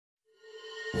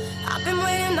I've been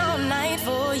waiting all night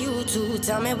for you to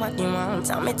tell me what you want.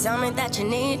 Tell me that you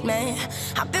need me.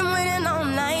 I've been waiting all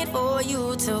night for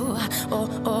you to,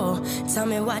 tell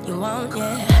me what you want,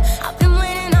 yeah. I've been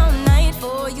waiting all night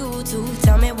for you to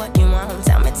tell me what you want.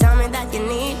 Tell me that you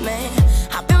need me.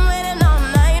 I've been waiting all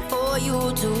night for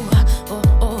you to,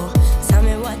 tell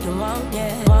me what you want,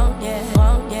 yeah. Want, yeah,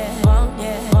 want, yeah, want,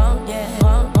 yeah, want, yeah,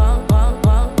 want, want, want,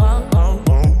 want, want,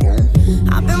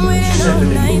 want. I've been waiting all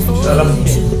night for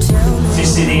you to tell me. Se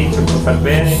sei dentro può far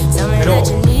bene, però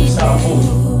sarà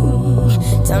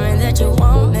poco. Tell me that you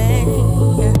want me.